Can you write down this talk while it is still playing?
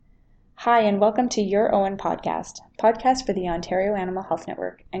Hi, and welcome to Your Owen podcast for the Ontario Animal Health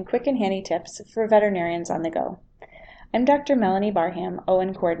Network, and quick and handy tips for veterinarians on the go. I'm Dr. Melanie Barham,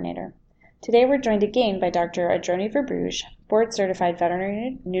 Owen Coordinator. Today we're joined again by Dr. Adroni Verbrugge, board-certified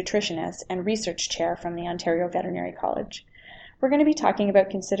veterinary nutritionist and research chair from the Ontario Veterinary College. We're going to be talking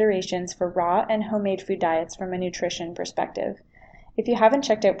about considerations for raw and homemade food diets from a nutrition perspective. If you haven't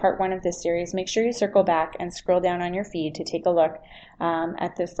checked out part 1 of this series, make sure you circle back and scroll down on your feed to take a look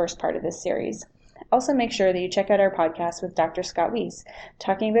at the first part of this series. Also, make sure that you check out our podcast with Dr. Scott Weiss,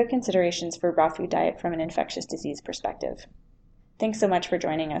 talking about considerations for raw food diet from an infectious disease perspective. Thanks so much for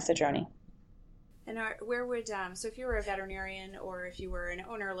joining us, Adroni. And where would, so if you were a veterinarian or if you were an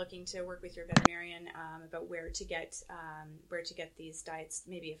owner looking to work with your veterinarian about where to get these diets,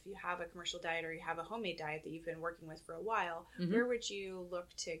 maybe if you have a commercial diet or you have a homemade diet that you've been working with for a while, where would you look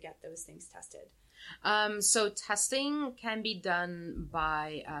to get those things tested? So testing can be done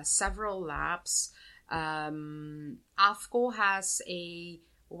by several labs. AAFCO has a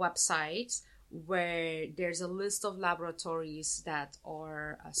website where there's a list of laboratories that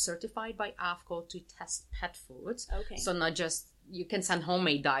are certified by AAFCO to test pet food. Okay. So not just, you can send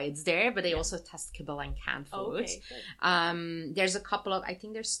homemade diets there, but they also test kibble and canned food. Okay, good. There's a couple of, I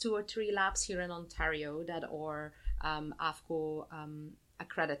think there's 2 or 3 labs here in Ontario that are AAFCO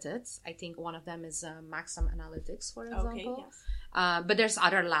accredited. I think one of them is Maxim Analytics, for example. Okay, yes. But there's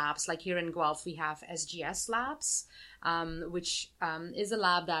other labs, like here in Guelph, we have SGS Labs, which is a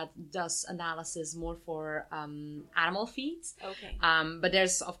lab that does analysis more for animal feeds. Okay. But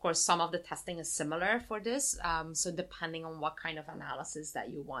there's, of course, some of the testing is similar for this. So depending on what kind of analysis that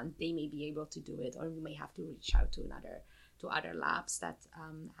you want, they may be able to do it, or you may have to reach out to other labs that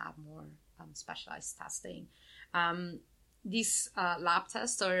have more specialized testing. These lab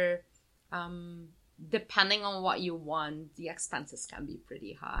tests are, depending on what you want, the expenses can be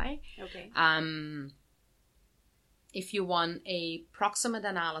pretty high. Okay. If you want a proximate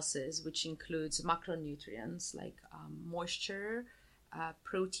analysis, which includes macronutrients like moisture,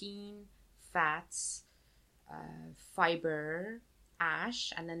 protein, fats, fiber,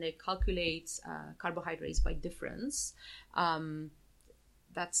 ash, and then they calculate carbohydrates by difference,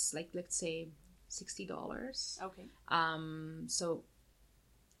 that's like, let's say, $60. Okay. So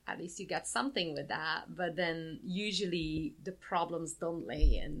at least you get something with that, but then usually the problems don't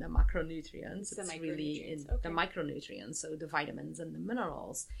lay in the macronutrients. It's really in the micronutrients, so the vitamins and the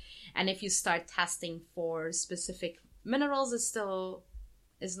minerals. And if you start testing for specific minerals, is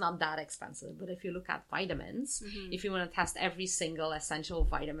not that expensive. But if you look at vitamins, if you want to test every single essential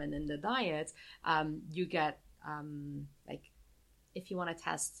vitamin in the diet, you get if you want to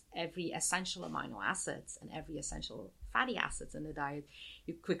test every essential amino acids and every essential fatty acids in the diet,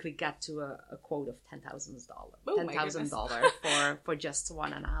 you quickly get to a quote of $10,000 for just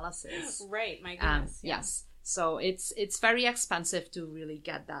one analysis. Right, my goodness. Yes. So it's very expensive to really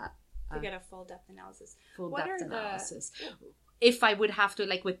get that. To get a full depth analysis. Analysis. If I would have to,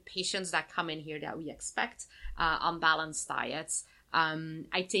 like with patients that come in here that we expect unbalanced diets,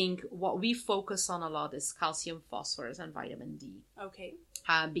 I think what we focus on a lot is calcium, phosphorus, and vitamin D. Okay.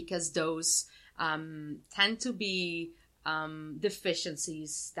 Because those tend to be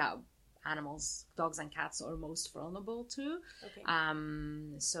deficiencies that animals, dogs and cats, are most vulnerable to. Okay.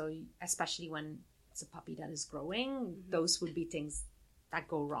 So especially when it's a puppy that is growing, those would be things that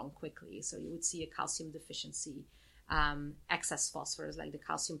go wrong quickly. So you would see a calcium deficiency. Excess phosphorus, like the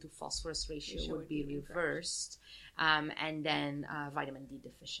calcium to phosphorus ratio would be reversed. And then vitamin D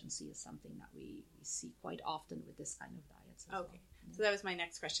deficiency is something that we see quite often with this kind of diets. Okay. So that was my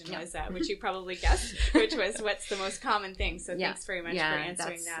next question, was which you probably guessed, which was what's the most common thing. So thanks very much for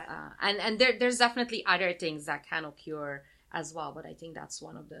answering that. And there's definitely other things that can occur as well, but I think that's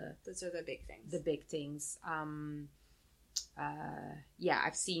one of those are the big things. The big things.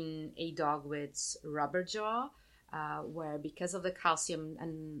 I've seen a dog with rubber jaw, where because of the calcium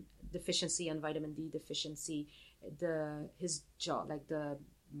and deficiency and vitamin D deficiency, his jaw, like the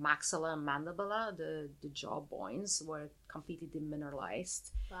maxilla and mandibula, the jaw bones were completely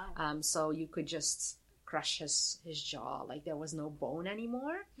demineralized. Wow. So you could just crush his jaw, like there was no bone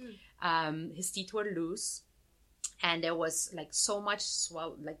anymore. His teeth were loose, and there was like so much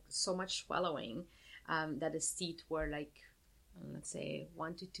swallowing that his teeth were like, let's say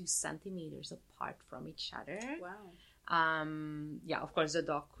 1 to 2 centimeters apart from each other. Wow. Of course the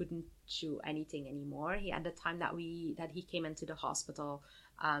dog couldn't chew anything anymore. At the time that he came into the hospital,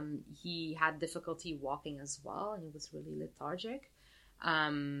 he had difficulty walking as well, and he was really lethargic.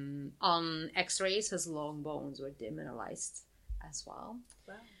 On x-rays, his long bones were demineralized as well.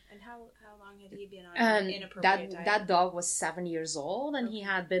 Wow. And how long had he been on an inappropriate diet? That dog was 7 years old, and he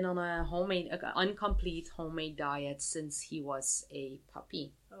had been on a incomplete homemade diet since he was a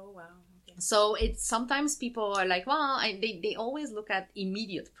puppy. Oh, wow. Okay. So it's sometimes people are like, well, they always look at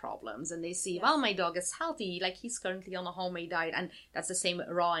immediate problems, and they see, well, my dog is healthy, like he's currently on a homemade diet, and that's the same with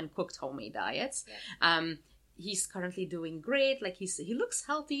raw and cooked homemade diets. Yeah. He's currently doing great, like he looks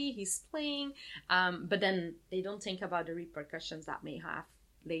healthy, he's playing, but then they don't think about the repercussions that may have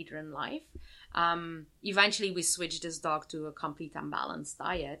later in life. Eventually we switched this dog to a complete and balanced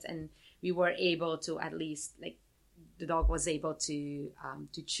diet, and we were able to at least, like, the dog was able to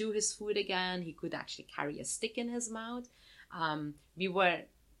chew his food again. He could actually carry a stick in his mouth. We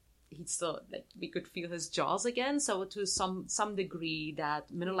could feel his jaws again. So to some degree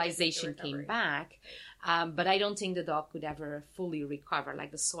that mineralization came back. But I don't think the dog could ever fully recover.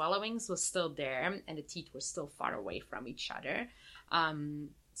 Like, the swallowings was still there and the teeth were still far away from each other.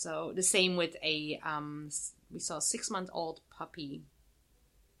 So the same with we saw a 6-month-old puppy,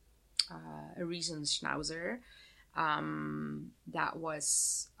 a Riesen Schnauzer, that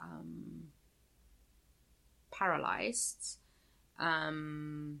was paralyzed.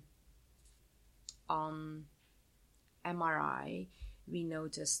 On MRI, we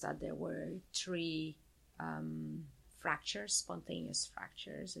noticed that there were 3 fractures, spontaneous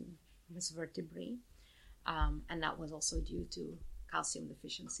fractures in his vertebrae, and that was also due to calcium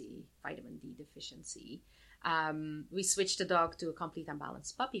deficiency, vitamin D deficiency. We switched the dog to a complete and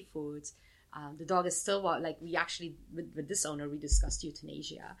balanced puppy food. The dog is still, we actually, with this owner, we discussed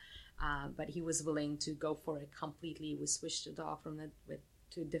euthanasia, but he was willing to go for it completely. We switched the dog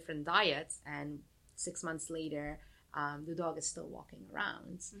to different diets, and 6 months later, the dog is still walking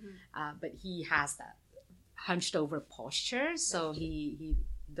around, but he has that hunched over posture, so he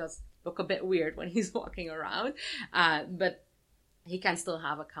does look a bit weird when he's walking around, but he can still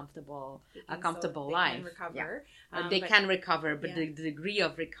have a comfortable life. Can recover. Yeah. They can recover, but the degree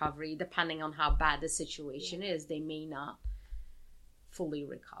of recovery, depending on how bad the situation is, they may not fully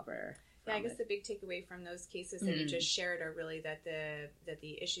recover. Yeah, I guess the big takeaway from those cases that you just shared are really that the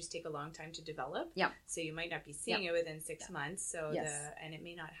issues take a long time to develop. Yeah. So you might not be seeing it within 6 months. So and it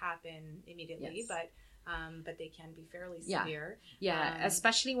may not happen immediately, but they can be fairly severe. Yeah,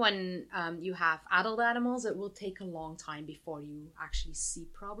 especially when you have adult animals, it will take a long time before you actually see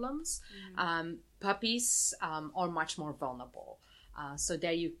problems. Puppies are much more vulnerable. So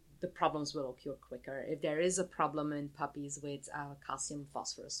the problems will occur quicker. If there is a problem in puppies with calcium,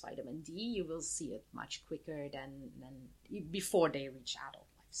 phosphorus, vitamin D, you will see it much quicker than before they reach adult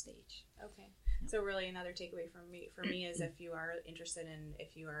life stage. Okay. So really another takeaway for me is if you are interested in,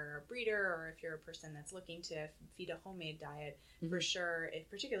 if you are a breeder or if you're a person that's looking to feed a homemade diet, for sure,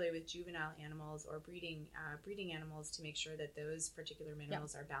 particularly with juvenile animals or breeding animals, to make sure that those particular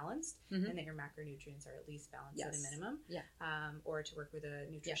minerals are balanced and that your macronutrients are at least balanced at a minimum. Yeah. Or to work with a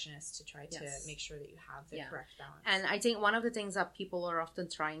nutritionist to try to make sure that you have the correct balance. And I think one of the things that people are often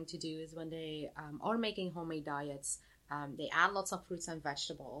trying to do is when they are making homemade diets, they add lots of fruits and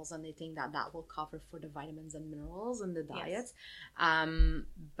vegetables, and they think that will cover for the vitamins and minerals in the diet.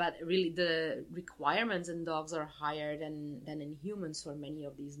 But really, the requirements in dogs are higher than in humans for many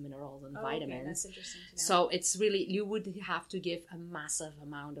of these minerals and vitamins. Okay, that's interesting to know. So it's really, you would have to give a massive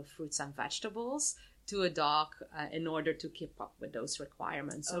amount of fruits and vegetables to a dog in order to keep up with those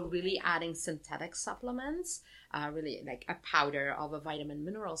requirements. So really adding synthetic supplements, really like a powder of a vitamin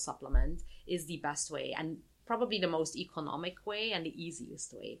mineral supplement, is the best way, and probably the most economic way and the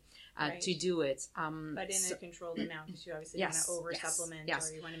easiest way to do it. But in a controlled amount, because you obviously want to over-supplement,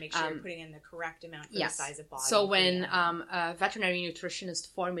 or you want to make sure you're putting in the correct amount for the size of body. So when a veterinary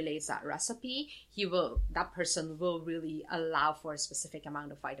nutritionist formulates that recipe, that person will really allow for a specific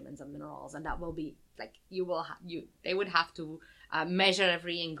amount of vitamins and minerals, and that will be like, they would have to measure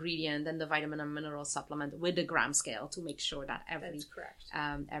every ingredient and the vitamin and mineral supplement with the gram scale to make sure that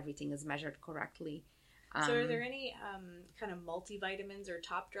everything is measured correctly. So are there any kind of multivitamins or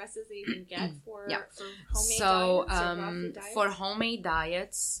top dresses that you can get for homemade diets? For homemade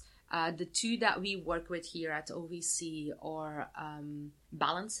diets, the two that we work with here at OVC are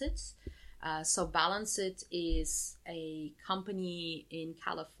Balance It. So Balance It is a company in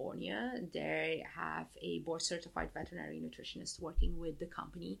California. They have a board-certified veterinary nutritionist working with the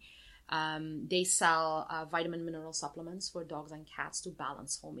company. They sell vitamin mineral supplements for dogs and cats to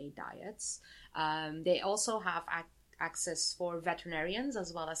balance homemade diets. They also have access for veterinarians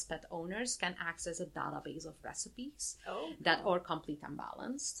as well as pet owners can access a database of recipes that are complete and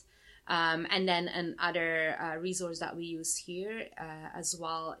balanced. And then another resource that we use here as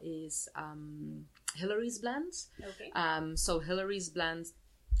well is Hillary's Blends. So Hillary's Blends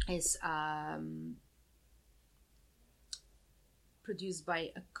is produced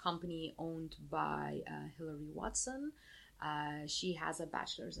by a company owned by Hilary Watson. She has a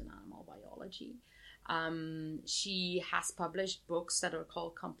bachelor's in animal biology. She has published books that are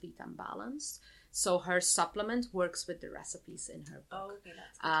called Complete and Balanced. So her supplement works with the recipes in her book. Oh, okay,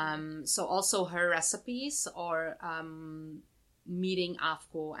 that's good. So also her recipes are meeting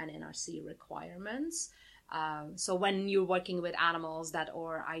AAFCO and NRC requirements. So when you're working with animals that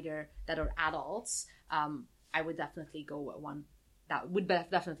are adults, I would definitely go with one. That would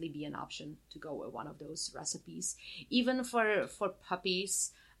definitely be an option to go with one of those recipes. Even for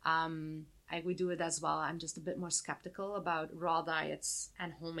puppies, I would do it as well. I'm just a bit more skeptical about raw diets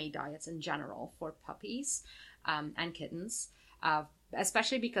and homemade diets in general for puppies and kittens,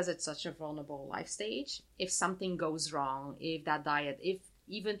 especially because it's such a vulnerable life stage. If something goes wrong, if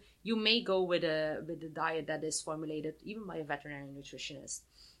even you may go with a diet that is formulated even by a veterinary nutritionist,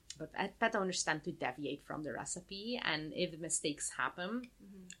 but pet owners tend to deviate from the recipe, and if mistakes happen,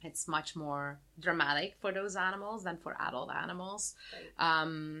 it's much more dramatic for those animals than for adult animals.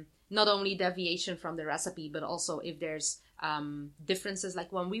 Right. Not only deviation from the recipe, but also if there's differences,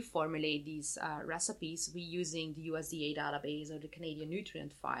 like when we formulate these recipes, we're using the USDA database or the Canadian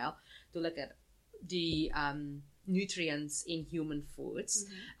Nutrient File to look at the nutrients in human foods.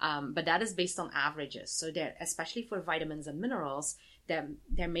 But that is based on averages. So there, especially for vitamins and minerals,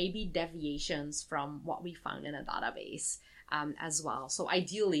 there may be deviations from what we found in a database as well. So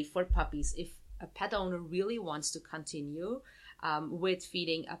ideally for puppies, if a pet owner really wants to continue with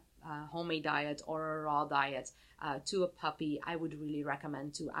feeding a homemade diet or a raw diet to a puppy, I would really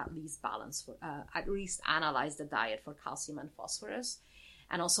recommend to at least analyze the diet for calcium and phosphorus.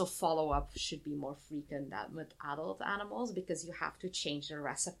 And also follow-up should be more frequent than with adult animals, because you have to change the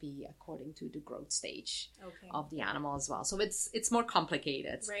recipe according to the growth stage of the animal as well. So it's more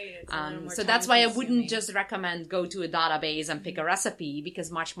complicated. Right. So that's why I wouldn't just recommend go to a database and pick a recipe,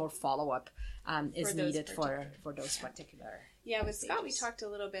 because much more follow-up is needed for those particular. Yeah, with Scott, we talked a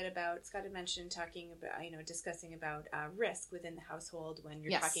little bit about, Scott had mentioned discussing about risk within the household when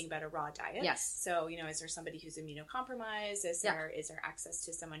you're talking about a raw diet. Yes. So, is there somebody who's immunocompromised? Is there access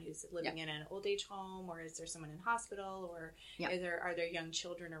to someone who's living in an old age home, or is there someone in hospital, or are there young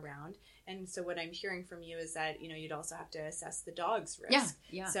children around? And so what I'm hearing from you is that, you'd also have to assess the dog's risk.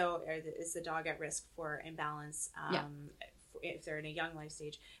 Yeah. So is the dog at risk for imbalance? If they're in a young life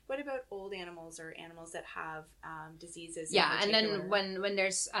stage. What about old animals or animals that have diseases? Yeah, and then when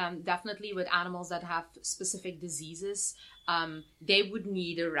there's definitely with animals that have specific diseases, they would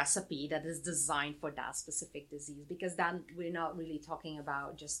need a recipe that is designed for that specific disease, because then we're not really talking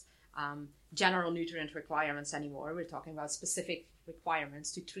about just general nutrient requirements anymore. We're talking about specific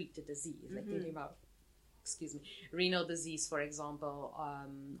requirements to treat the disease, like thinking about renal disease, for example,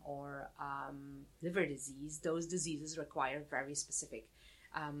 or liver disease. Those diseases require very specific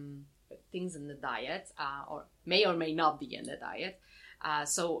things in the diet, or may not be in the diet.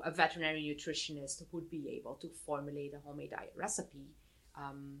 So a veterinary nutritionist would be able to formulate a homemade diet recipe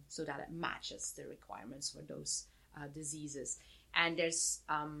so that it matches the requirements for those diseases. And there's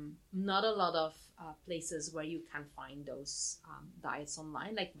not a lot of places where you can find those diets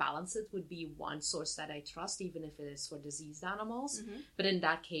online. Like Balance It would be one source that I trust, even if it is for diseased animals. But in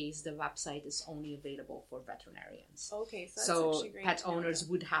that case, the website is only available for veterinarians. Okay, so pet owners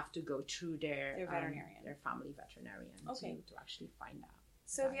would have to go through their veterinarian, their family veterinarian to actually find out.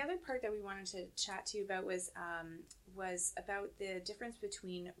 So the other part that we wanted to chat to you about was about the difference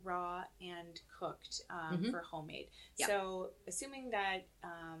between raw and cooked for homemade. Yep. So assuming that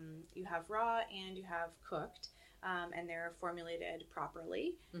you have raw and you have cooked, and they're formulated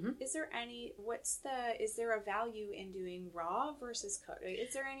properly, is there a value in doing raw versus cooked?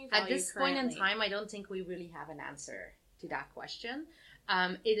 Is there any value at this point in time? I don't think we really have an answer to that question.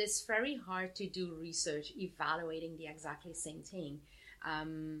 It is very hard to do research evaluating the exactly same thing.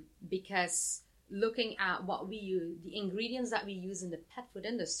 Because looking at what we use, the ingredients that we use in the pet food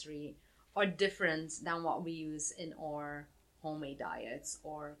industry are different than what we use in our homemade diets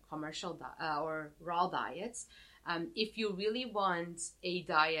or commercial or raw diets. If you really want a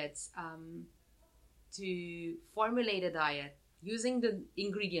diet, to formulate a diet using the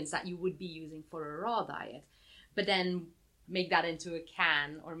ingredients that you would be using for a raw diet, but then make that into a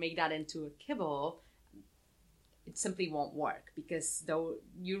can or make that into a kibble, it simply won't work, because though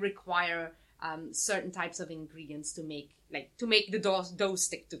you require certain types of ingredients to make the dough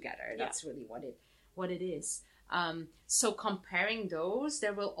stick together. That's really what it is. So comparing those,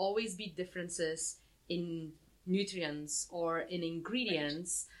 there will always be differences in nutrients or in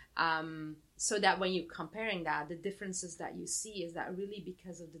ingredients. so that when you're comparing that, the differences that you see, is that really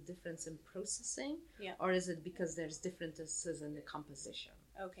because of the difference in processing, or is it because there's differences in the composition?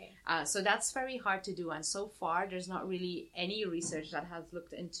 Okay. So that's very hard to do, and so far there's not really any research that has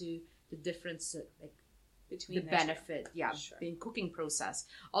looked into the difference, like between the benefit, in cooking process,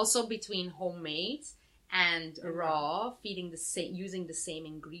 also between homemade and raw, feeding the same, using the same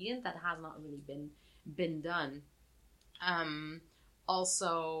ingredient. That has not really been done.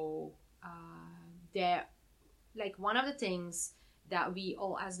 Also, there, like, one of the things that we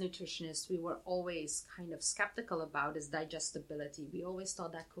all, as nutritionists, we were always kind of skeptical about is digestibility. We always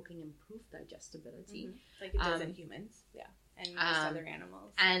thought that cooking improved digestibility. Like it does in humans, and most other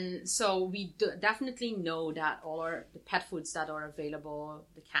animals. And so we definitely know that all the pet foods that are available,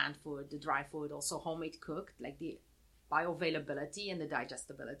 the canned food, the dry food, also homemade cooked, like the bioavailability and the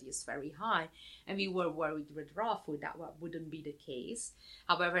digestibility is very high. And we were worried with raw food that wouldn't be the case.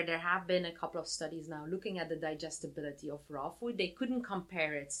 However, there have been a couple of studies now looking at the digestibility of raw food. They couldn't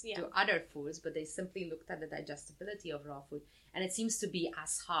compare it to other foods, but they simply looked at the digestibility of raw food. And it seems to be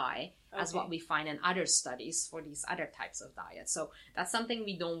as high as what we find in other studies for these other types of diets. So that's something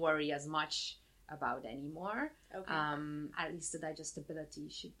we don't worry as much about anymore. At least the digestibility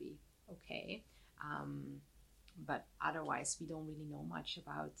should be okay. But otherwise, we don't really know much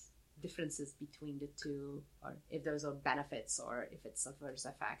about differences between the two, or if those are benefits or if it's adverse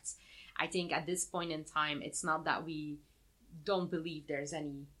effects. I think at this point in time, it's not that we don't believe there's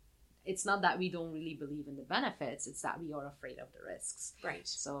any. It's not that we don't really believe in the benefits. It's that we are afraid of the risks. Right.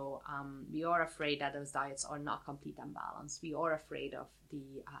 So we are afraid that those diets are not complete and balanced. We are afraid of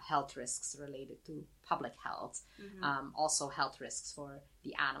the health risks related to public health. Also health risks for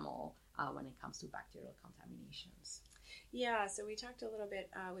the animal when it comes to bacterial contaminations. Yeah, so we talked a little bit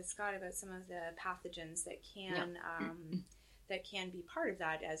with Scott about some of the pathogens that can that can be part of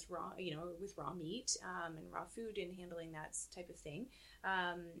that as raw, with raw meat and raw food and handling that type of thing.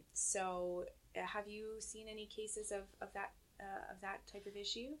 So have you seen any cases of that type of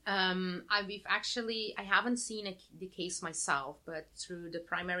issue? I haven't seen the case myself, but through the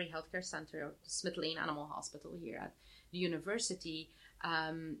primary healthcare center of Smith Lane Animal Hospital here at the university,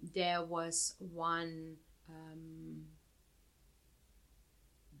 there was one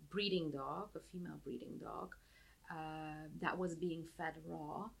breeding dog, a female breeding dog, that was being fed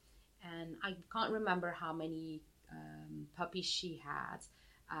raw, and I can't remember how many puppies she had,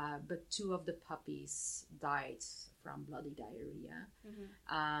 but 2 of the puppies died from bloody diarrhea.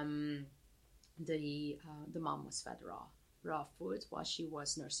 The mom was fed raw food while she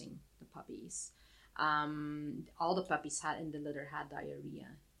was nursing the puppies. All the puppies in the litter had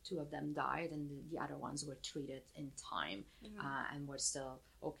diarrhea. 2 of them died, and the other ones were treated in time and were still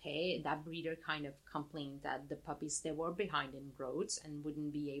okay. That breeder kind of complained that the puppies, they were behind in growth and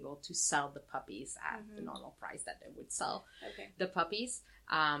wouldn't be able to sell the puppies at the normal price that they would sell the puppies.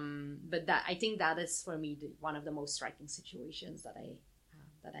 But that, I think that is, for me, one of the most striking situations that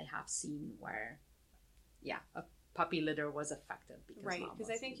I have seen where, a puppy litter was affected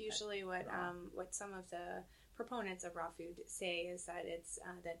because I think usually what some of the proponents of raw food say is that it's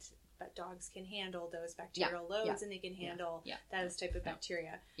that dogs can handle those bacterial loads and they can handle those type of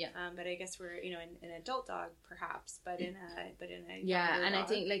bacteria. But I guess we're an adult dog perhaps, but in a and dog. I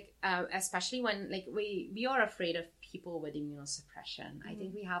think especially when we are afraid of people with immunosuppression. I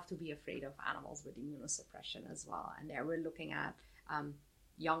think we have to be afraid of animals with immunosuppression as well. And there we're looking at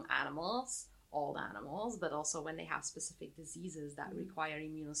young animals, old animals, but also when they have specific diseases that require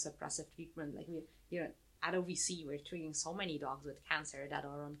immunosuppressive treatment. At OVC, we're treating so many dogs with cancer that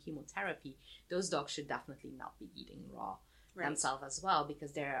are on chemotherapy. Those dogs should definitely not be eating raw themselves as well,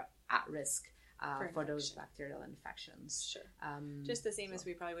 because they're at risk for those bacterial infections. Sure. Just the same as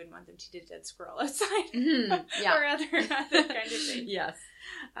we probably wouldn't want them to eat a dead squirrel outside or other kind of things. Yes.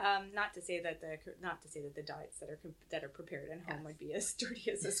 Not to say that the diets that are prepared at home would be as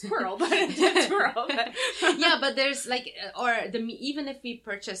dirty as a squirrel, but a dead squirrel. But. But there's even if we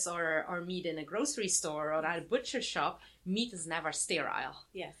purchase our meat in a grocery store or at a butcher shop, meat is never sterile.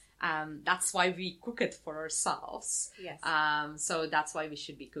 Yes. That's why we cook it for ourselves. Yes. So that's why we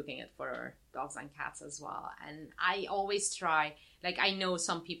should be cooking it for our dogs and cats as well. And I always try, I know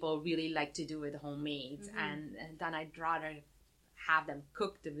some people really like to do it homemade, and then I'd rather have them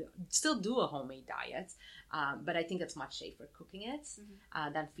cook, still do a homemade diet, but I think it's much safer cooking it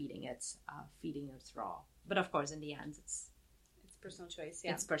than feeding it raw. But of course, in the end, it's personal choice.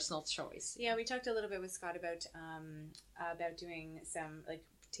 Yeah, it's personal choice. Yeah, we talked a little bit with Scott about doing some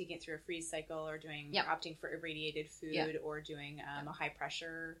taking it through a freeze cycle, or opting for irradiated food, or doing a high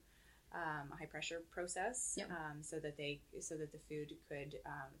pressure high pressure process, yep. so that the food could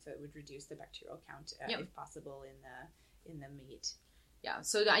so it would reduce the bacterial count yep. if possible in the meat. Yeah,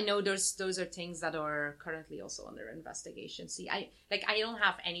 so I know those are things that are currently also under investigation. See, I don't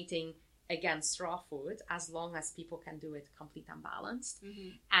have anything against raw food as long as people can do it complete and balanced. Mm-hmm.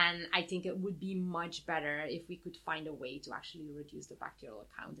 And I think it would be much better if we could find a way to actually reduce the bacterial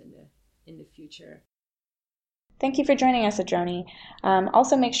count in the future. Thank you for joining us, Adroni.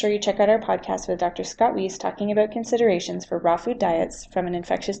 Also, make sure you check out our podcast with Dr. Scott Weiss talking about considerations for raw food diets from an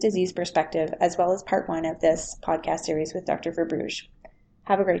infectious disease perspective, as well as part 1 of this podcast series with Dr. Verbruge.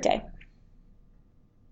 Have a great day.